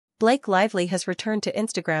Blake Lively has returned to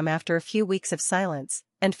Instagram after a few weeks of silence,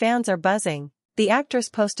 and fans are buzzing. The actress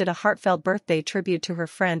posted a heartfelt birthday tribute to her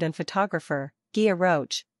friend and photographer, Gia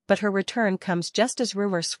Roach, but her return comes just as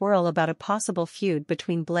rumors swirl about a possible feud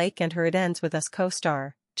between Blake and her It Ends With Us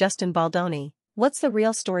co-star, Justin Baldoni. What's the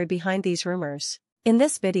real story behind these rumors? In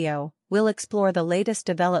this video, we'll explore the latest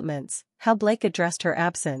developments, how Blake addressed her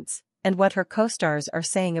absence, and what her co-stars are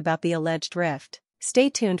saying about the alleged rift.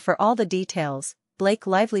 Stay tuned for all the details. Blake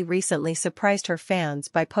Lively recently surprised her fans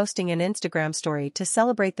by posting an Instagram story to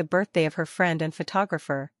celebrate the birthday of her friend and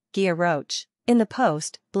photographer, Gia Roach. In the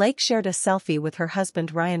post, Blake shared a selfie with her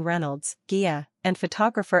husband Reynolds, Gia, and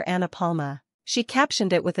photographer Anna Palma. She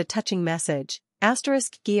captioned it with a touching message,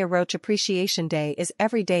 Gia Roach Appreciation Day is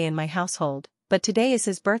every day in my household, but today is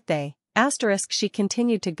his birthday. She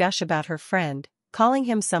continued to gush about her friend, calling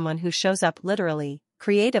him someone who shows up literally,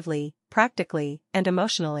 creatively, practically, and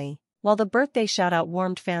emotionally. While the birthday shout-out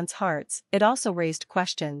warmed fans' hearts, it also raised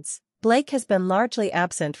questions. Blake has been largely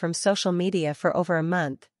absent from social media for over a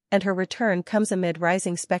month, and her return comes amid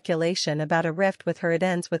rising speculation about a rift with her It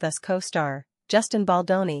Ends With Us co-star, Justin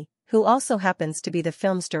Baldoni, who also happens to be the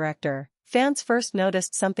film's director. Fans first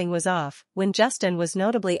noticed something was off when Justin was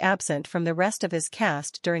notably absent from the rest of his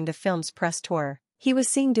cast during the film's press tour. He was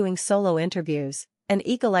seen doing solo interviews, and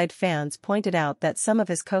eagle-eyed fans pointed out that some of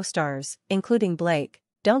his co-stars, including Blake,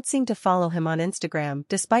 don't seem to follow him on Instagram.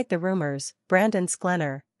 Despite the rumors, Brandon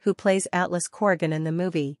Sklenar, who plays Atlas Corrigan in the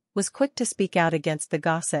movie, was quick to speak out against the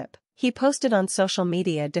gossip. He posted on social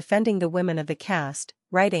media defending the women of the cast,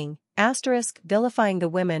 writing, vilifying the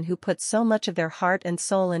women who put so much of their heart and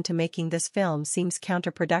soul into making this film seems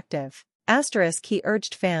counterproductive. He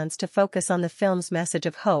urged fans to focus on the film's message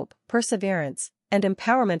of hope, perseverance, and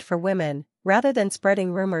empowerment for women, rather than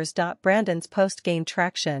spreading rumors. Brandon's post gained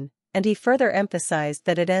traction, and he further emphasized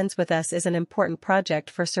that It Ends With Us is an important project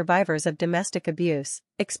for survivors of domestic abuse,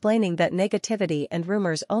 explaining that negativity and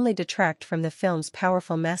rumors only detract from the film's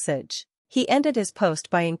powerful message. He ended his post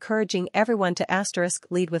by encouraging everyone to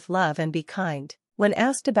lead with love and be kind. When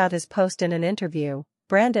asked about his post in an interview,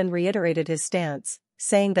 Brandon reiterated his stance,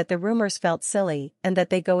 saying that the rumors felt silly and that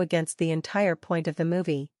they go against the entire point of the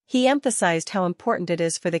movie. He emphasized how important it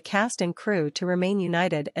is for the cast and crew to remain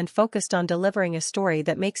united and focused on delivering a story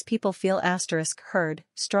that makes people feel heard,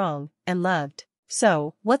 strong, and loved.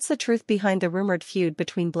 So, what's the truth behind the rumored feud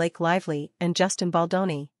between Blake Lively and Justin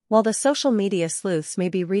Baldoni? While the social media sleuths may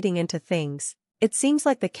be reading into things, it seems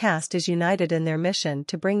like the cast is united in their mission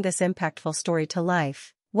to bring this impactful story to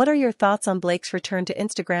life. What are your thoughts on Blake's return to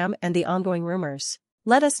Instagram and the ongoing rumors?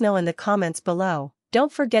 Let us know in the comments below.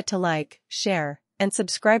 Don't forget to like, share, and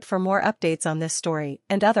subscribe for more updates on this story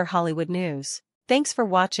and other Hollywood news. Thanks for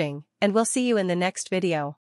watching, and we'll see you in the next video.